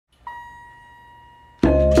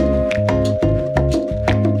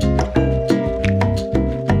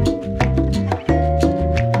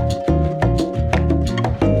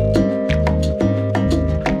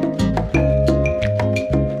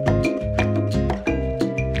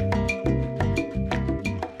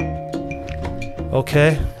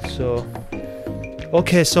Okay, so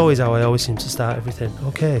is how I always seem to start everything.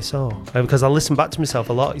 Because I listen back to myself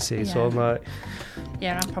a lot, you see, so I'm like...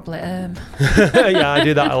 Yeah, I'm probably... Yeah, I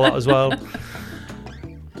do that a lot as well.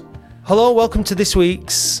 Hello, welcome to this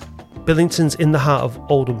week's Billington's In the Heart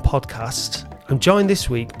of Oldham podcast. I'm joined this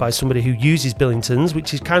week by somebody who uses Billington's,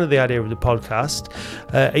 which is kind of the idea of the podcast.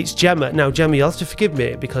 It's Gemma. Now, Gemma, you'll have to forgive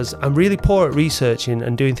me because I'm really poor at researching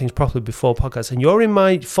and doing things properly before podcasts. And you're in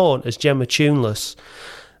my phone as Gemma Tuneless.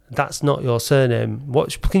 That's not your surname.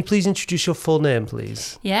 Can you please introduce your full name,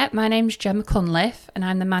 please? Yeah, my name's Gemma Cunliffe and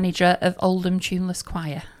I'm the manager of Oldham Tuneless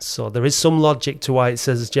Choir. So there is some logic to why it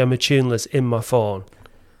says Gemma Tuneless in my phone.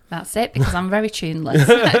 That's it, because I'm very tuneless.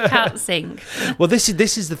 I can't sing. Well, this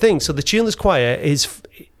is the thing. So the Tuneless Choir is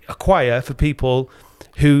a choir for people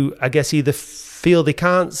who, I guess, either feel they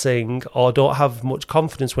can't sing or don't have much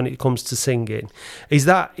confidence when it comes to singing. Is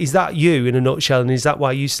that you in a nutshell? And is that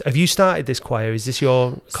why have you started this choir? Is this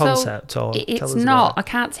your concept? So it's not. I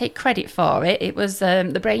can't take credit for it. It was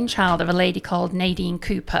the brainchild of a lady called Nadine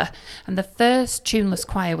Cooper. And the first Tuneless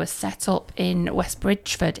Choir was set up in West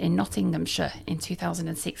Bridgford in Nottinghamshire in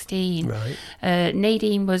 2016. Right.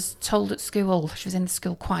 Nadine was told at school, she was in the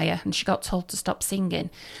school choir, and she got told to stop singing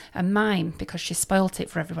and mime because she spoilt it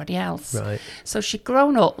for everybody else. Right. So she'd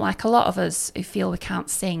grown up, like a lot of us who feel we can't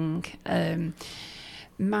sing,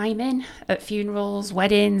 miming at funerals,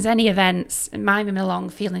 weddings, any events, miming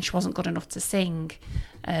along, feeling she wasn't good enough to sing.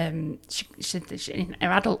 She, in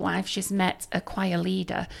her adult life, she's met a choir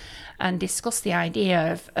leader and discussed the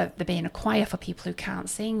idea of there being a choir for people who can't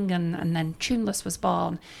sing, and then Tuneless was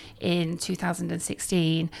born in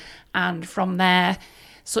 2016, and from there,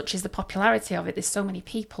 such is the popularity of it, there's so many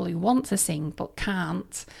people who want to sing but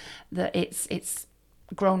can't, that it's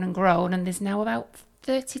grown and grown, and there's now about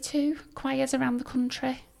 32 choirs around the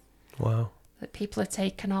country. Wow. That people have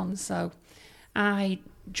taken on. So I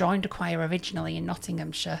joined a choir originally in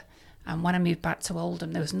Nottinghamshire, and when I moved back to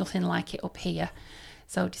Oldham there was nothing like it up here,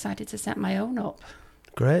 so I decided to set my own up.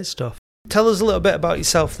 Great stuff. Tell us a little bit about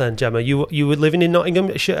yourself then, Gemma. You were living in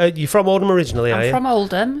Nottinghamshire. You're from Oldham originally, are you? I'm from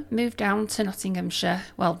Oldham, moved down to Nottinghamshire,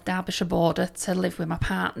 Derbyshire border, to live with my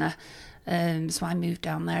partner. So I moved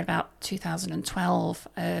down there about 2012.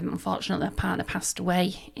 Unfortunately, my partner passed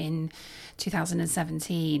away in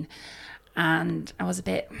 2017, and I was a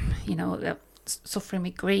bit, suffering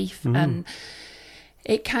with grief, and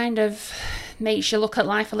it kind of makes you look at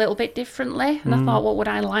life a little bit differently. And I thought, what would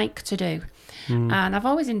I like to do? And I've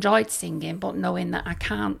always enjoyed singing, but knowing that I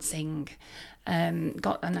can't sing, and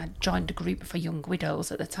I joined a group for young widows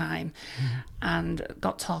at the time, and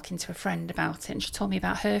got talking to a friend about it, and she told me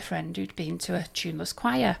about her friend who'd been to a Tuneless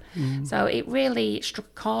Choir. So it really struck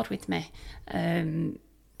a chord with me,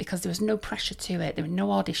 because there was no pressure to it. There were no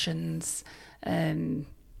auditions,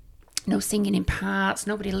 no singing in parts,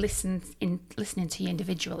 nobody listening to you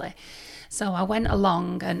individually. So I went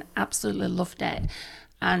along and absolutely loved it.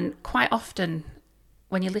 And quite often,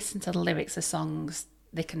 when you listen to the lyrics of songs,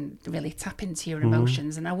 they can really tap into your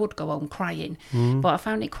emotions, and I would go home crying, but I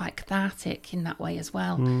found it quite cathartic in that way as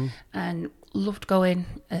well, and loved going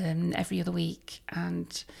every other week,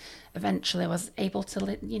 and eventually I was able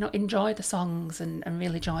to enjoy the songs and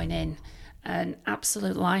really join in. An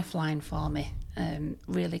absolute lifeline for me,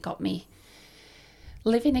 really got me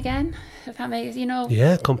living again, if that makes,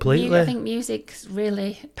 Yeah, completely. I think music's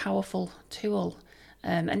really powerful tool.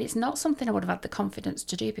 And it's not something I would have had the confidence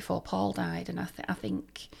to do before Paul died. And I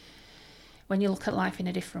think when you look at life in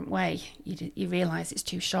a different way, you realise it's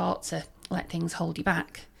too short to let things hold you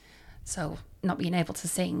back. So not being able to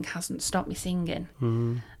sing hasn't stopped me singing.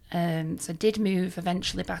 So I did move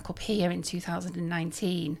eventually back up here in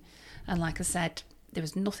 2019. And like I said, there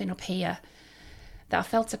was nothing up here that I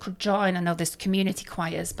felt I could join. I know there's community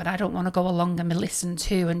choirs, but I don't want to go along and be listened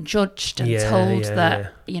to and judged and told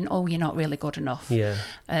that, you're not really good enough. Yeah.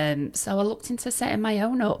 So I looked into setting my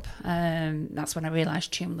own up. That's when I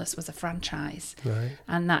realised Tuneless was a franchise, right,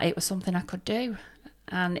 and that it was something I could do.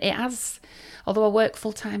 And it has, although I work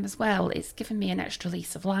full time as well, it's given me an extra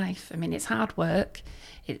lease of life. I mean, it's hard work,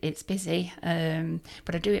 it's busy,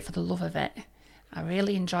 but I do it for the love of it. I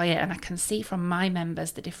really enjoy it, and I can see from my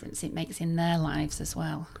members the difference it makes in their lives as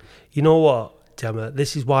well. You know what, Gemma?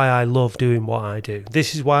 This is why I love doing what I do.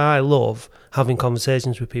 This is why I love having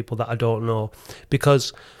conversations with people that I don't know,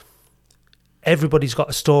 because everybody's got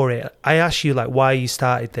a story. I ask you, why you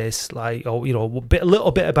started this, a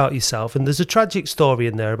little bit about yourself, and there's a tragic story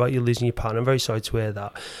in there about you losing your partner. I'm very sorry to hear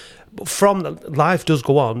that. But life does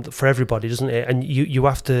go on for everybody, doesn't it? And you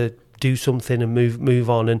have to do something and move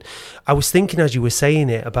on. And I was thinking as you were saying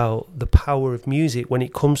it about the power of music when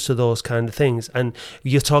it comes to those kind of things. And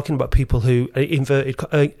you're talking about people who, inverted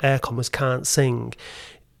air commas, can't sing,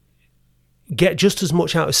 get just as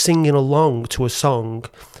much out of singing along to a song,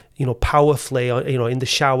 powerfully, or, in the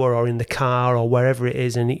shower or in the car or wherever it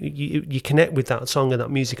is, and you connect with that song and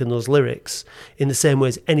that music and those lyrics in the same way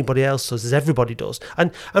as anybody else does, as everybody does.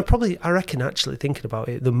 And probably, I reckon, actually thinking about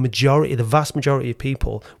it, the vast majority of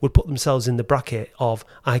people would put themselves in the bracket of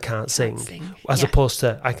I can't sing, as opposed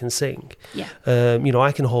to I can sing. Yeah.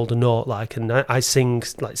 I can hold a note, like, and I sing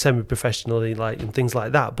like semi-professionally, like, and things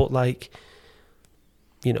like that. But like,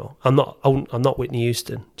 I'm not Whitney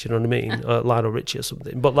Houston. Do you know what I mean? Lionel Richie or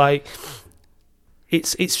something. But like,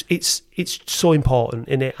 it's so important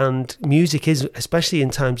in it, and music is, especially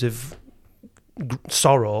in times of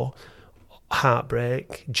sorrow,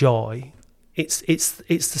 heartbreak, joy. It's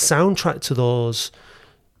the soundtrack to those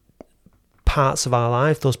parts of our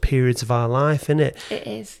life, those periods of our life, isn't it? It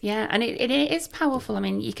is, yeah, and it is powerful. I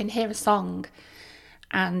mean, you can hear a song,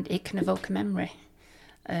 and it can evoke a memory.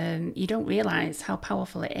 You don't realise how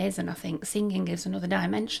powerful it is, and I think singing gives another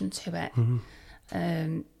dimension to it.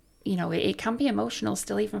 Mm-hmm. It can be emotional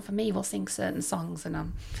still, even for me. We'll sing certain songs,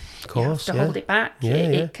 and you have to hold it back.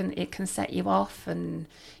 It can set you off, and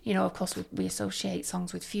of course we associate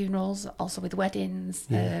songs with funerals, also with weddings.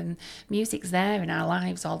 Music's there in our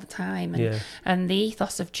lives all the time, and the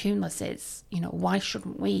ethos of Tuneless is, why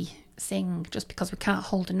shouldn't we sing? Just because we can't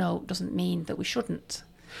hold a note doesn't mean that we shouldn't.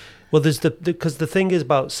 Well, there's because the thing is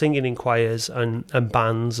about singing in choirs and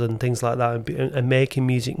bands and things like that, and making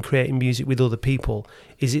music and creating music with other people,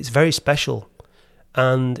 is it's very special,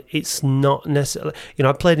 and it's not necessarily.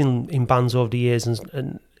 I've played in bands over the years,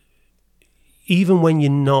 and even when you're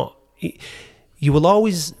not, you will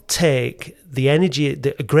always take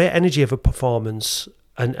the great energy of a performance.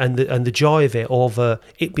 And the joy of it over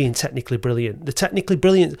it being technically brilliant. The technically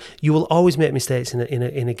brilliant, you will always make mistakes in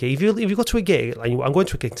a gig. If you go to a gig, like I'm going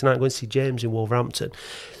to a gig tonight, I'm going to see James in Wolverhampton,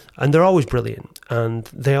 and they're always brilliant, and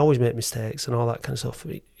they always make mistakes and all that kind of stuff.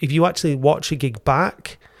 If you actually watch a gig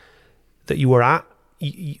back that you were at,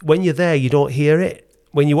 when you're there, you don't hear it.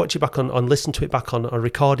 When you watch it back on listen to it back on a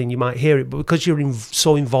recording, you might hear it, but because you're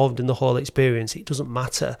so involved in the whole experience, it doesn't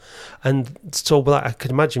matter. And so, like, I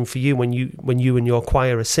could imagine for you, when you and your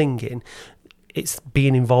choir are singing, it's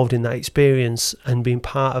being involved in that experience and being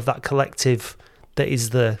part of that collective that is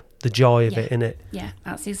the joy of it, innit? Yeah,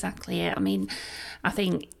 that's exactly it. I mean, I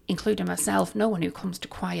think, including myself, no one who comes to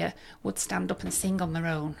choir would stand up and sing on their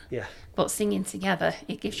own. Yeah. But singing together,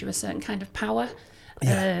 it gives you a certain kind of power.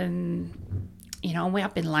 Yeah. And we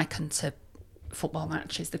have been likened to football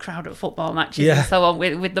matches, the crowd at football matches and so on,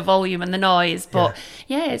 with the volume and the noise. But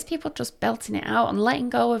it's people just belting it out and letting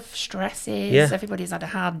go of stresses. Yeah. Everybody's had a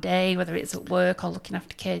hard day, whether it's at work or looking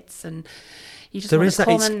after kids, and you just want to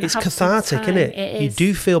come and it's cathartic, isn't it? It is. You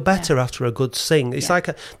do feel better after a good sing. It's like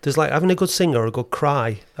there's like having a good sing or a good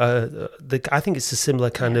cry. I think it's a similar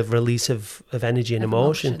kind of release of energy and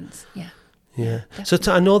emotions. Yeah. So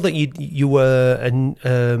I know that you were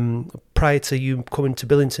prior to you coming to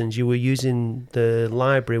Billington's, you were using the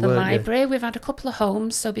library, weren't you? The library. We've had a couple of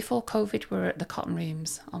homes. So before COVID, we were at the Cotton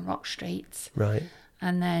Rooms on Rock Street. Right.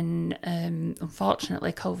 And then,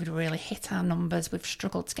 unfortunately, COVID really hit our numbers. We've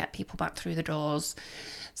struggled to get people back through the doors.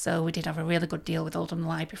 So we did have a really good deal with Oldham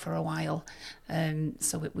Library for a while.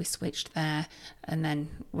 So we switched there, and then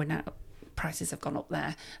prices have gone up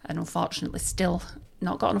there, and unfortunately still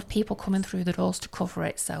not got enough people coming through the doors to cover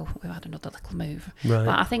it, so we've had another little move. Right.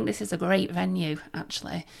 But I think this is a great venue,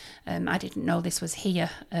 actually. I didn't know this was here.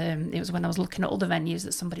 It was when I was looking at other venues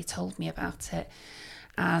that somebody told me about it,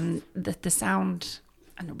 and the sound,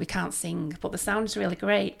 and we can't sing, but the sound is really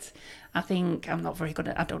great. I think I'm not very good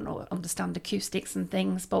at, I don't understand acoustics and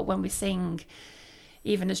things, but when we sing,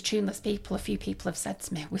 even as tuneless people, a few people have said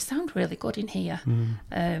to me, we sound really good in here.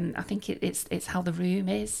 I think it's how the room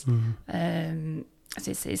is.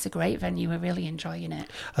 It's a great venue. We're really enjoying it.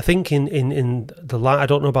 I think in the I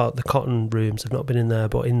don't know about the Cotton Rooms, I've not been in there,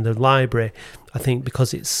 but in the library, I think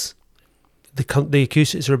because it's the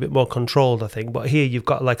acoustics are a bit more controlled, I think. But here you've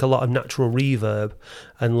got like a lot of natural reverb,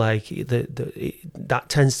 and like that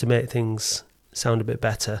tends to make things sound a bit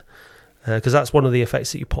better. Because that's one of the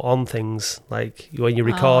effects that you put on things, like when you're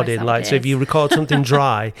recording. So if you record something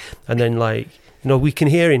dry, and then we can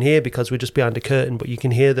hear in here because we're just behind a curtain, but you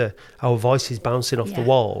can hear our voices bouncing off the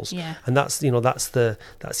walls, and that's the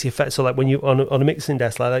effect. So like when you on a mixing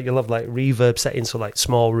desk like that, you'll have like reverb settings, so like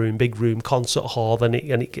small room, big room, concert hall, and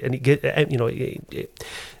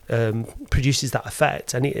produces that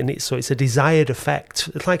effect, and it's a desired effect.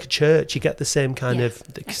 It's like a church; you get the same kind of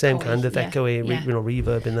echoey,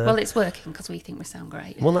 reverb in there. Well, it's working because we think we sound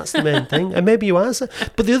great. Well, that's the main thing, and maybe you answer.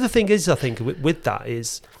 But the other thing is, I think with that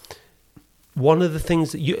is one of the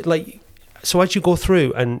things that you like. So as you go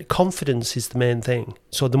through, and confidence is the main thing.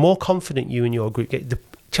 So the more confident you and your group get, the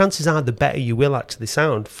chances are the better you will actually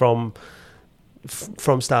sound from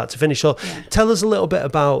start to finish. So tell us a little bit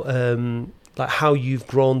about like how you've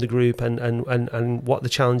grown the group and what the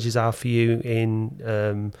challenges are for you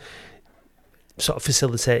in sort of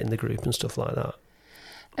facilitating the group and stuff like that.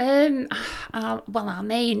 Our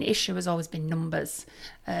main issue has always been numbers.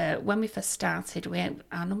 When we first started,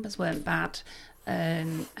 our numbers weren't bad,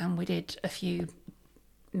 and we did a few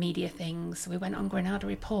media things. So we went on Granada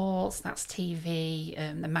Reports, that's TV.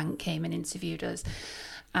 The Manc came and interviewed us,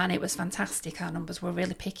 and it was fantastic. Our numbers were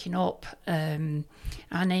really picking up.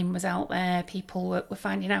 Our name was out there. People were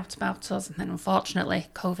finding out about us, and then unfortunately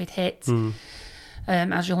COVID hit.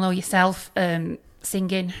 As you'll know yourself,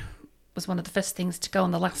 singing was one of the first things to go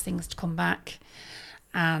and the last things to come back,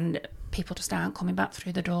 and people just aren't coming back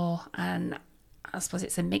through the door. And I suppose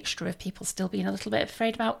it's a mixture of people still being a little bit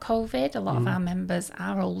afraid about COVID. A lot of our members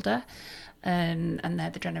are older, and they're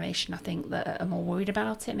the generation, I think, that are more worried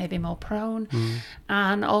about it, maybe more prone.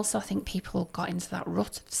 And also I think people got into that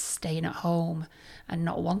rut of staying at home and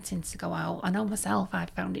not wanting to go out. I know myself,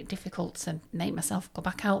 I'd found it difficult to make myself go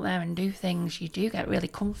back out there and do things. You do get really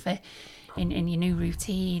comfy in your new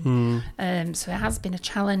routine. So it has been a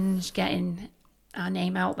challenge getting our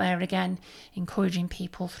name out there again, encouraging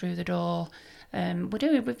people through the door. We've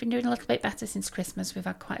been doing a little bit better since Christmas. We've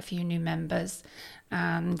had quite a few new members,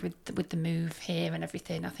 and with the move here and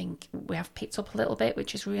everything, I think we have picked up a little bit,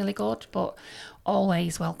 which is really good, but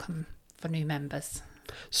always welcome for new members.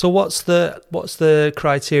 So what's the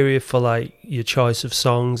criteria for like your choice of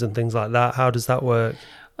songs and things like that? How does that work?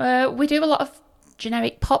 We do a lot of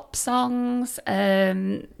generic pop songs.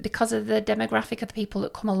 Because of the demographic of the people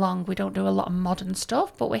that come along, we don't do a lot of modern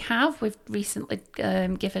stuff, but we've recently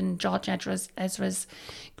given George Ezra's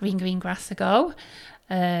Green Green Grass a go,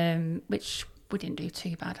 which we didn't do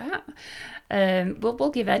too bad at.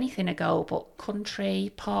 We'll give anything a go, but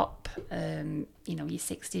country, pop, your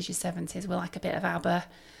 60s, your 70s, we like a bit of ABBA,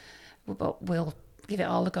 but we'll give it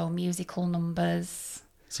all a go. Musical numbers.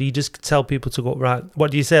 So you just tell people to go, right, what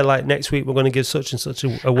do you say, like next week we're going to give such and such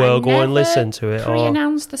a whirl, go and listen to it? I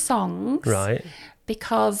pre-announce the songs. Right.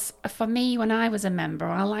 Because for me, when I was a member,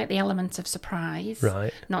 I like the element of surprise.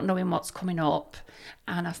 Right. Not knowing what's coming up.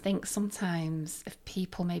 And I think sometimes if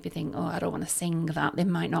people maybe think, I don't want to sing that, they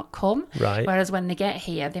might not come. Right. Whereas when they get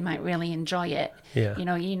here, they might really enjoy it. Yeah. You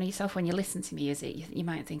know yourself, when you listen to music, you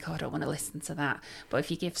might think, I don't want to listen to that. But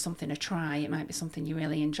if you give something a try, it might be something you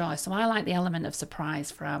really enjoy. So I like the element of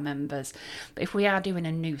surprise for our members. But if we are doing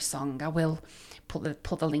a new song, I will put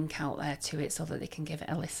the link out there to it so that they can give it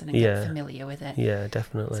a listen and get familiar with it. Yeah,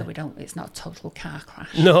 definitely. So it's not a total car crash.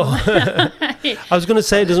 No. I was going to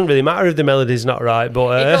say it doesn't really matter if the melody's not right, but...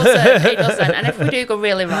 It doesn't. And if we do go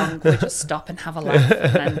really wrong, we just stop and have a laugh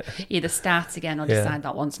and then either start again or decide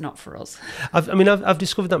that one's not for us. I've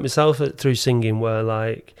discovered that myself through singing, where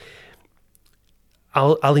like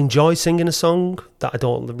I'll enjoy singing a song that I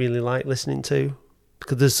don't really like listening to,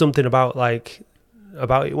 because there's something about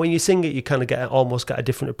it. When you sing it, you kind of almost get a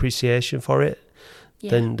different appreciation for it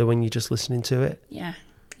than when you're just listening to it. Yeah.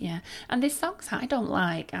 And there's songs I don't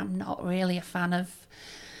like. I'm not really a fan of.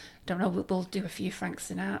 Don't know, we'll do a few Frank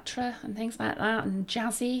Sinatra and things like that, and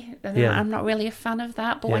jazzy. I'm not really a fan of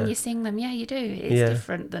that, but when you sing them, you do. It's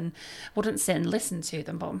different than, I wouldn't sit and listen to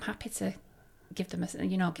them, but I'm happy to give them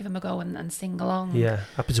a go and sing along. Yeah,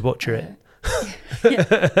 happy to butcher it.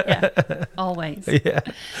 Always.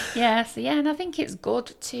 And I think it's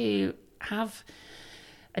good to have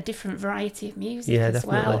a different variety of music as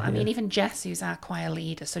well. I mean, even Jess, who's our choir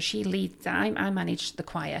leader, so she leads, I manage the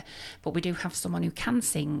choir, but we do have someone who can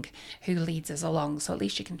sing who leads us along, so at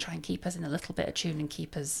least she can try and keep us in a little bit of tune and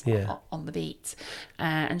keep us on the beat.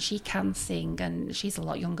 And she can sing, and she's a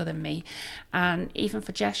lot younger than me. And even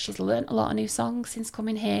for Jess, she's learnt a lot of new songs since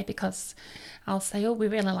coming here, because I'll say, we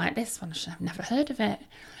really like this one. I've never heard of it.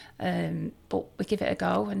 But we give it a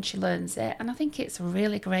go and she learns it. And I think it's a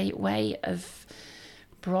really great way of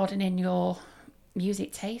broadening your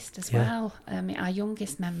music taste as well. Our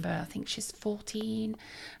youngest member, I think she's 14,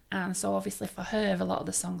 and so obviously for her, a lot of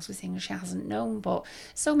the songs we sing she hasn't known, but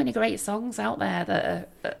so many great songs out there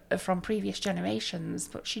that are from previous generations,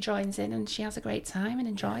 but she joins in and she has a great time and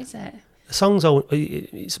enjoys it. Songs are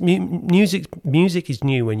music is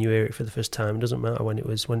new when you hear it for the first time. It doesn't matter when it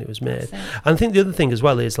was made. And I think the other thing as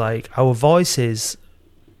well is like our voices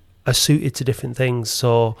are suited to different things.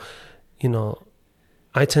 So, you know,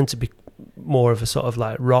 I tend to be more of a sort of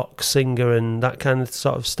like rock singer and that kind of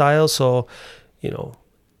sort of style. So, you know,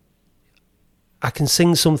 I can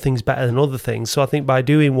sing some things better than other things. So I think by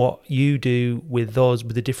doing what you do with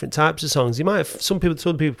the different types of songs, you might some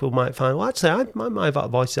people might find, well, actually, my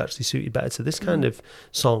voice is actually suited better to this kind of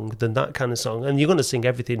song than that kind of song. And you're going to sing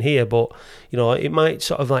everything here, but you know, it might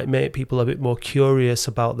sort of like make people a bit more curious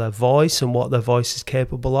about their voice and what their voice is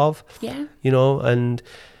capable of. Yeah. You know, and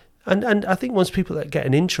I think once people get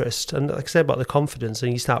an interest, and like I said about the confidence,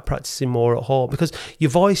 and you start practicing more at home, because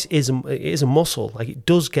your voice is a muscle. Like, it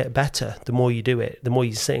does get better the more you do it, the more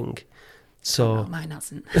you sing. So Oh, mine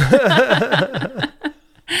hasn't.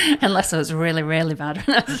 Unless I was really, really bad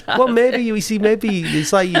when I started. well, maybe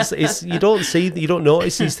it's like you don't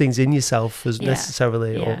notice these things in yourself as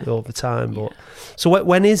necessarily over time. But so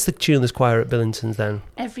when is the Tuneless Choir at Billington's then?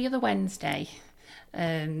 Every other Wednesday.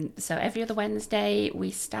 So every other Wednesday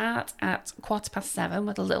we start at 7:15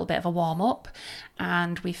 with a little bit of a warm-up,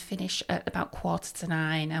 and we finish at about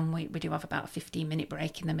 8:45, and we do have about a 15-minute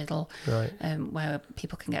break in the middle, right? Where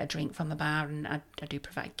people can get a drink from the bar, and I do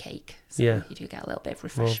provide cake, so you do get a little bit of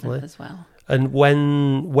refreshment as well. And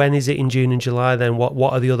when is it in June and July then?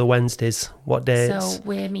 What are the other Wednesdays? What dates? So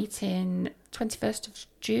we're meeting 21st of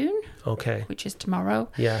June, okay, which is tomorrow,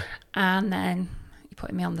 and then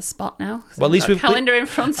putting me on the spot now. Well, at least we've calendar in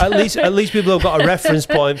front of at least people have got a reference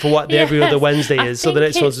point for what the every other Wednesday is. So the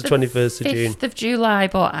next one's the 21st of June. 5th of July,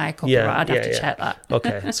 but I'd have to check that.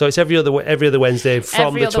 Okay, so it's every other Wednesday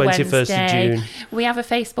from the 21st of June. We have a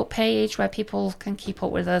Facebook page where people can keep up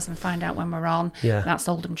with us and find out when we're on. Yeah. That's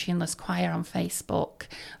Oldham Tuneless Choir on Facebook.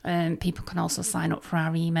 People can also sign up for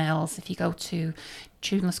our emails if you go to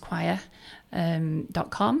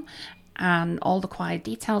tunelesschoir.com. And all the choir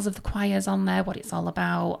details of the choirs on there, what it's all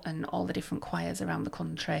about, and all the different choirs around the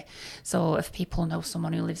country. So if people know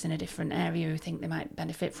someone who lives in a different area who think they might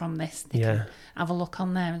benefit from this, they can have a look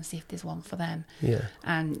on there and see if there's one for them. Yeah.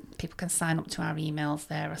 And people can sign up to our emails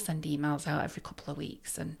there. I send emails out every couple of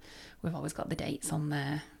weeks, and we've always got the dates on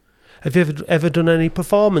there. Have you ever done any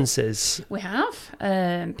performances? We have.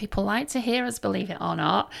 People like to hear us, believe it or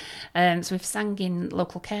not. So we've sang in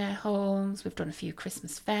local care homes. We've done a few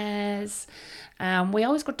Christmas fairs. We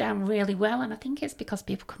always go down really well, and I think it's because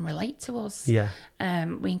people can relate to us. Yeah.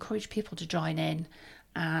 We encourage people to join in,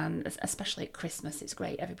 and especially at Christmas, it's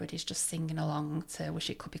great. Everybody's just singing along to Wish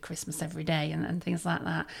It Could Be Christmas Every Day and things like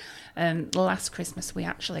that. Last Christmas, we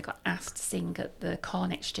actually got asked to sing at the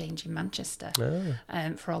Corn Exchange in Manchester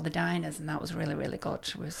for all the diners, and that was really, really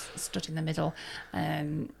good. We was stood in the middle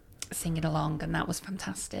singing along, and that was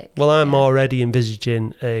fantastic. Well, I'm already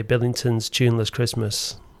envisaging a Billington's Tuneless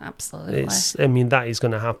Christmas. Absolutely. That is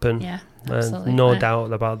going to happen. Yeah, absolutely. No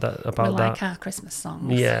doubt about that. We like our Christmas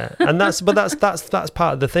songs. Yeah, and that's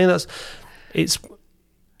part of the thing. It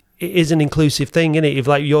is an inclusive thing, isn't it? If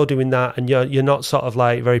like you're doing that and you're not sort of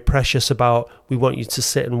like very precious about, we want you to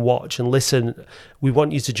sit and watch and listen. We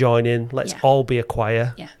want you to join in. Let's all be a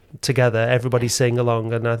choir together. Everybody sing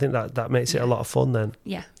along, and I think that makes it a lot of fun then.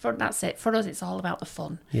 Yeah, that's it. For us, it's all about the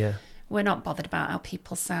fun. Yeah. We're not bothered about how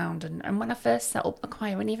people sound. And when I first set up the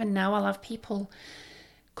choir, and even now, I'll have people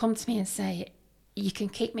come to me and say, you can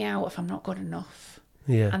kick me out if I'm not good enough.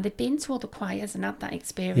 Yeah. And they've been to other choirs and had that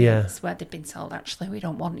experience where they've been told, actually, we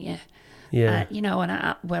don't want you. Yeah.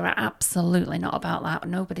 And we're absolutely not about that.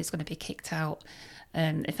 Nobody's going to be kicked out.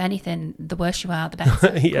 If anything, the worse you are, the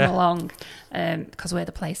better. Come along, because we're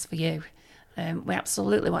the place for you. We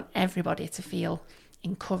absolutely want everybody to feel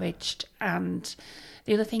encouraged. And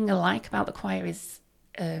the other thing I like about the choir is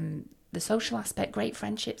the social aspect. Great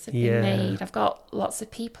friendships have been made. I've got lots of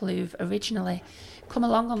people who've originally come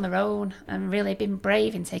along on their own and really been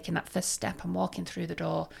brave in taking that first step and walking through the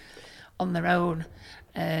door on their own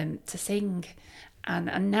to sing.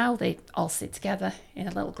 And now they all sit together in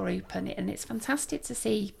a little group, and it's fantastic to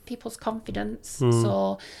see people's confidence.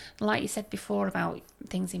 So, like you said before about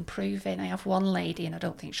things improving, I have one lady, and I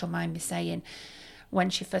don't think she'll mind me saying, when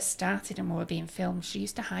she first started and we were being filmed, she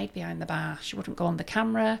used to hide behind the bar. She wouldn't go on the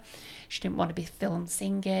camera. She didn't want to be filmed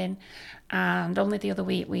singing. And only the other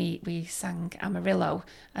week we sang Amarillo,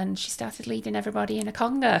 and she started leading everybody in a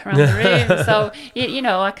conga around the room. So,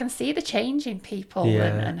 I can see the change in people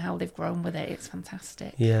and how they've grown with it. It's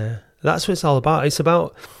fantastic. Yeah, that's what it's all about. It's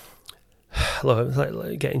about, look, it's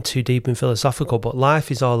like getting too deep and philosophical, but life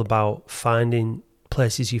is all about finding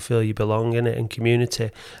places you feel you belong in it, and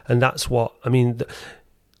community. And that's what I mean.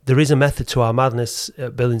 There is a method to our madness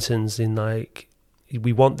at Billington's. In like,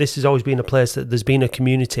 this has always been a place that there's been a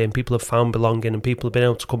community and people have found belonging, and people have been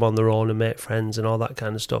able to come on their own and make friends and all that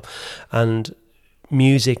kind of stuff. And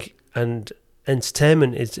music and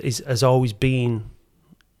entertainment has always been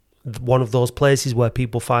one of those places where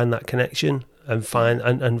people find that connection and find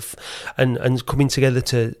and coming together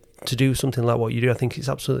to do something like what you do. I think it's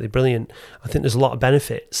absolutely brilliant. I think there's a lot of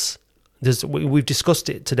benefits. We've discussed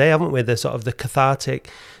it today, haven't we? The sort of the cathartic,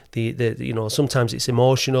 the you know, sometimes it's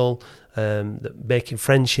emotional, making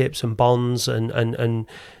friendships and bonds and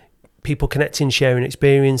people connecting, sharing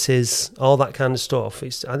experiences, all that kind of stuff.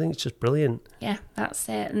 I think it's just brilliant. Yeah, that's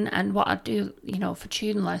it. And what I do, you know, for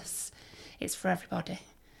Tuneless, it's for everybody.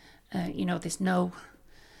 You know, there's no,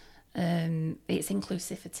 it's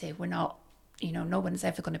inclusivity. We're not, you know, no one's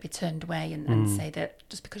ever going to be turned away and say that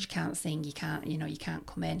just because you can't sing, you can't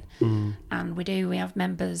come in. And we have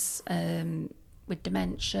members with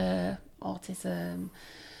dementia, autism,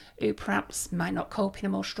 who perhaps might not cope in a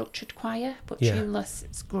more structured choir, but Tuneless,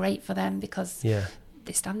 it's great for them because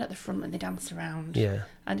they stand at the front and they dance around. Yeah.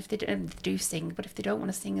 And if they do sing, but if they don't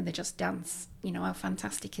want to sing and they just dance, you know, how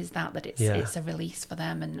fantastic is that it's a release for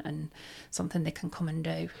them and something they can come and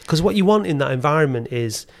do. Because what you want in that environment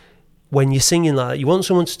is, when you're singing like that, you want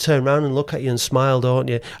someone to turn around and look at you and smile, don't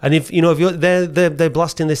you? And if you're they're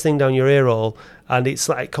blasting this thing down your ear hole and it's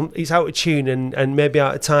like it's out of tune and maybe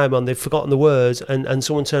out of time and they've forgotten the words and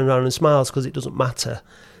someone turns around and smiles because it doesn't matter,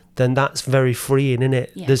 then that's very freeing, isn't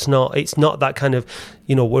it? Yeah. It's not that kind of,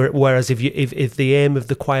 you know, whereas if the aim of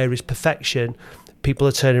the choir is perfection, people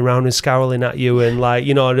are turning around and scowling at you and like,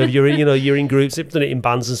 you know, you're in groups, they've done it in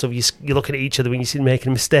bands and stuff, you're looking at each other when you see them making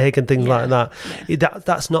a mistake and things like that.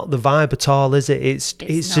 That's not the vibe at all, is it? It's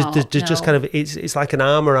just kind of it's like an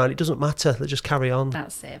arm around. It doesn't matter, they just carry on.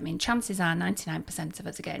 That's it. I mean, chances are 99% of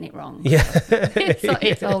us are getting it wrong. Yeah. So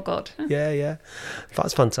it's all good. Yeah.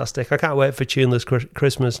 That's fantastic. I can't wait for Tuneless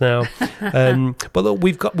Christmas now. But look,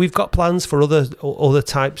 we've got plans for other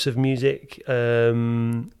types of music,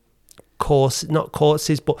 not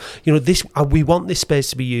courses, but you know, we want this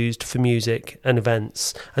space to be used for music and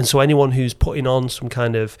events, and so anyone who's putting on some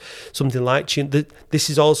kind of something like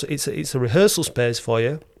this is also it's a rehearsal space for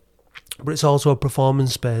you, but it's also a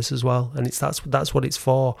performance space as well, and that's what it's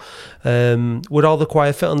for. Would all the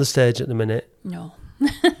choir fit on the stage at the minute? No.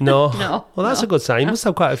 Well, that's a good sign. You must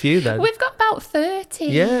have quite a few then. We've got about 30.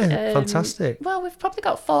 Yeah, fantastic. Well, we've probably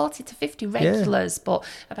got 40 to 50 regulars, but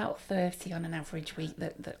about 30 on an average week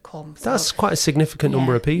that come. So, that's quite a significant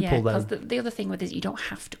number of people then. Because the other thing with it is you don't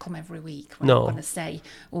have to come every week. We're not going to say,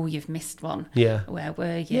 oh, you've missed one. Yeah. Where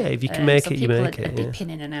were you? Yeah, if you can make it, you make it. People are dipping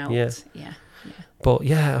in and out. Yeah. But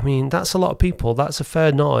yeah, I mean, that's a lot of people. That's a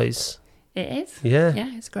fair noise. It is. Yeah. Yeah,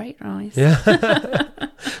 it's great noise. Yeah.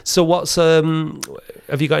 So what's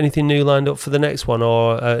have you got anything new lined up for the next one,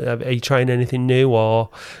 or are you trying anything new or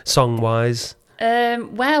song wise?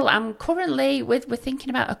 Well, I'm currently we're thinking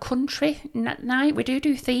about a country night. We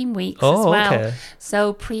do theme weeks as well. Okay.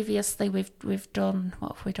 So previously we've done,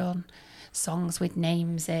 what have we done? Songs with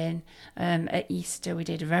names in. At Easter we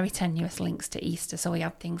did very tenuous links to Easter, so we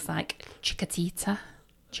had things like Chickatita.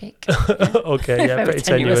 Chick. Yeah. Okay, yeah, pretty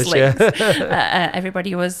tenuous, yeah. Every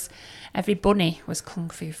bunny was kung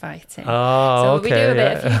fu fighting. Oh, so okay, we do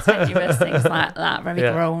a few tenuous things like that, very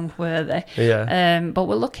grown worthy. Yeah. But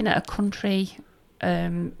we're looking at a country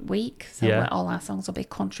week, so all our songs will be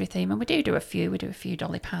country theme, and we do a few. We do a few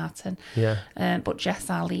Dolly Parton. Yeah. But Jess,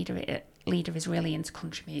 our leader, is really into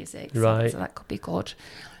country music, so that could be good.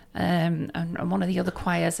 And one of the other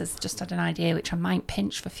choirs has just had an idea, which I might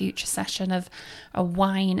pinch for future session, of a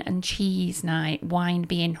wine and cheese night. Wine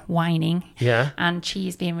being whining, and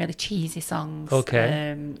cheese being really cheesy songs.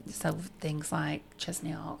 Okay. So things like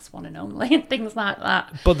Chesney Hawkes, One and Only, and things like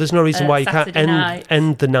that. But there's no reason why you can't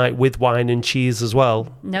end the night with wine and cheese as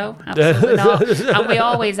well. No, absolutely not. And we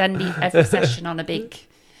always end every session on a big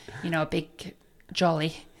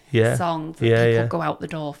jolly song that people go out the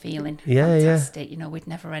door feeling fantastic. You know, we'd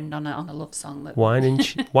never end on a love song. Wine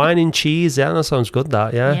and cheese. Yeah, that sounds good.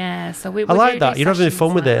 That So we I like that. You're having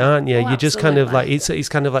fun with it, aren't you? Oh, you just kind of like it's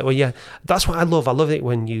kind of like, well, yeah, that's what I love. I love it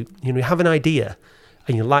when you have an idea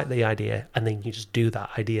and you like the idea, and then you just do that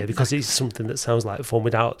idea because it's something that sounds like fun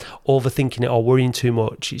without overthinking it or worrying too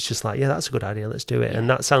much. It's just like, yeah, that's a good idea, let's do it. And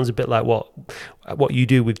that sounds a bit like what you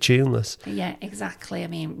do with Tuneless. Yeah, exactly. I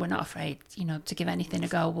mean, we're not afraid, to give anything a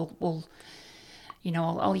go. We'll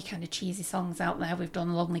all your kind of cheesy songs out there. We've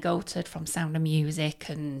done Lonely Goated from Sound of Music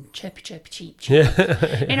and Chirpy Chirpy Cheep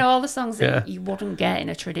Cheep. All the songs that you wouldn't get in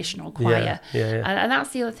a traditional choir. And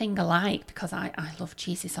that's the other thing I like, because I love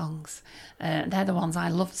cheesy songs. They're the ones I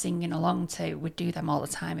love singing along to. We'd do them all the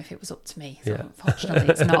time if it was up to me. So unfortunately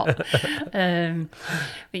it's not.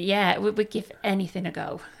 But yeah, we'd give anything a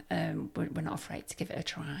go. We're not afraid to give it a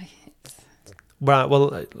try. Right.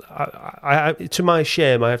 Well, I to my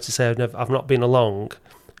shame, I have to say I've not been along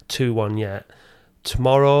to one yet.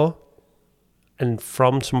 Tomorrow, and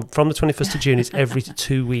from the 21st of June, it's every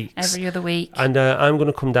 2 weeks. Every other week. And I'm going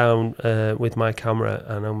to come down with my camera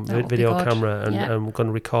and video camera, and I'm going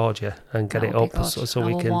to record you and get it up so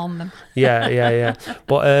we can warm them. Yeah.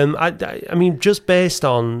 But I mean, just based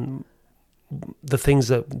on the things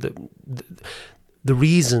the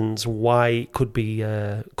reasons why it could be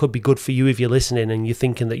good for you if you're listening and you're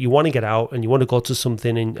thinking that you want to get out and you want to go to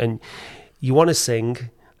something and you want to sing,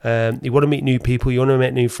 you want to meet new people, you want to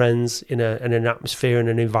make new friends in an atmosphere and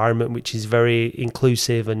an environment which is very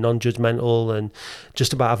inclusive and non-judgmental and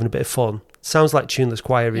just about having a bit of fun. Sounds like Tuneless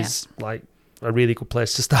Choir is like a really good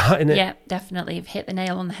place to start, isn't it? Yeah, definitely. You've hit the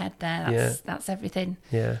nail on the head there. That's everything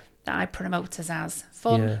that I promote us as.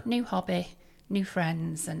 Fun, new hobby, new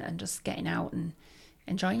friends, and just getting out and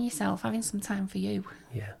enjoying yourself, having some time for you.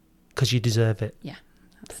 Yeah, because you deserve it. Yeah,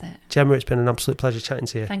 that's it. Gemma, it's been an absolute pleasure chatting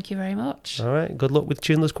to you. Thank you very much. All right, good luck with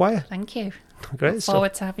Tuneless Choir. Thank you. Great Look stuff.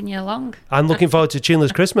 forward to having you along. I'm looking forward to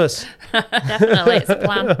Tuneless Christmas. Definitely, it's a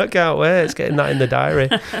plan. I can't wait. It's getting that in the diary.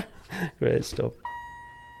 Great stuff.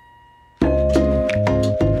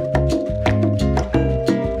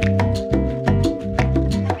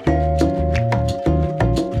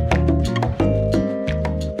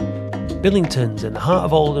 Billingtons in the heart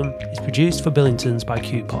of Oldham is produced for Billingtons by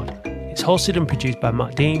QPod. It's hosted and produced by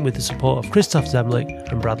Matt Dean with the support of Christoph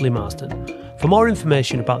Zemlich and Bradley Marsden. For more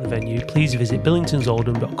information about the venue, please visit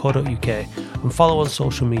billingtonsoldham.co.uk and follow on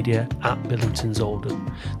social media at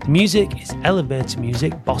billingtonsoldham. The music is elevator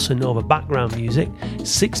music, bossa nova background music,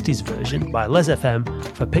 60s version by Les FM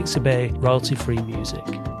for Pixabay royalty-free music.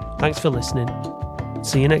 Thanks for listening.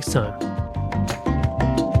 See you next time.